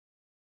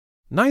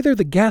Neither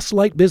the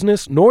gaslight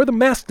business nor the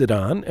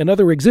mastodon and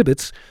other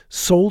exhibits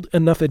sold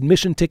enough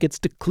admission tickets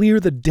to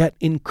clear the debt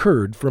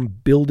incurred from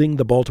building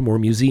the Baltimore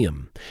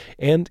Museum.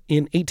 And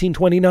in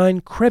 1829,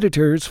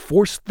 creditors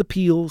forced the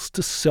Peales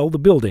to sell the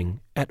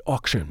building at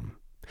auction.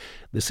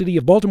 The City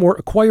of Baltimore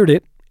acquired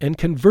it and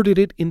converted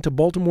it into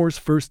Baltimore's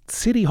first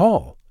City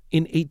Hall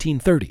in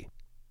 1830.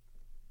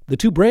 The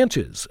two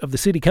branches of the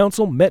City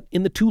Council met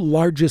in the two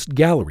largest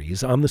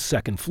galleries on the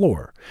second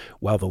floor,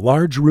 while the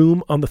large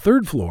room on the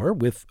third floor,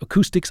 with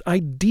acoustics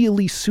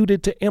ideally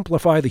suited to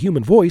amplify the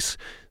human voice,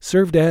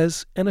 served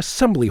as an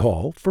assembly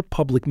hall for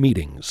public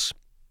meetings.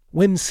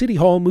 When City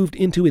Hall moved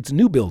into its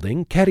new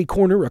building,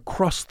 catty-corner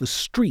across the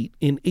street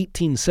in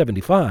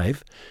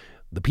 1875,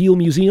 the Peale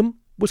Museum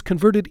was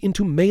converted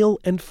into Male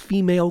and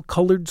Female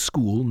Colored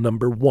School No.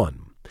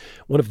 1.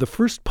 One of the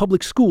first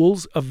public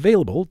schools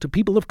available to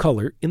people of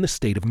color in the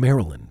state of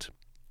Maryland.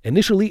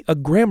 Initially a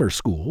grammar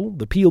school,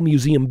 the Peale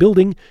Museum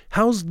building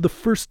housed the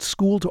first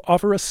school to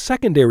offer a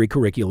secondary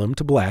curriculum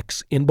to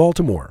blacks in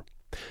Baltimore.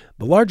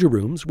 The larger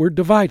rooms were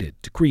divided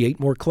to create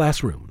more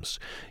classrooms.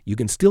 You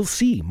can still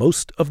see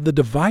most of the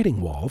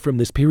dividing wall from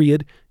this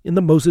period in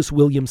the Moses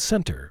Williams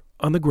Center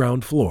on the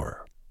ground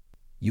floor.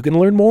 You can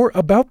learn more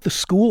about the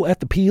school at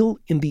the Peale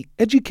in the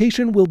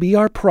Education Will Be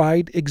Our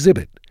Pride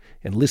exhibit,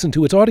 and listen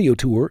to its audio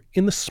tour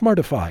in the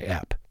Smartify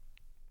app.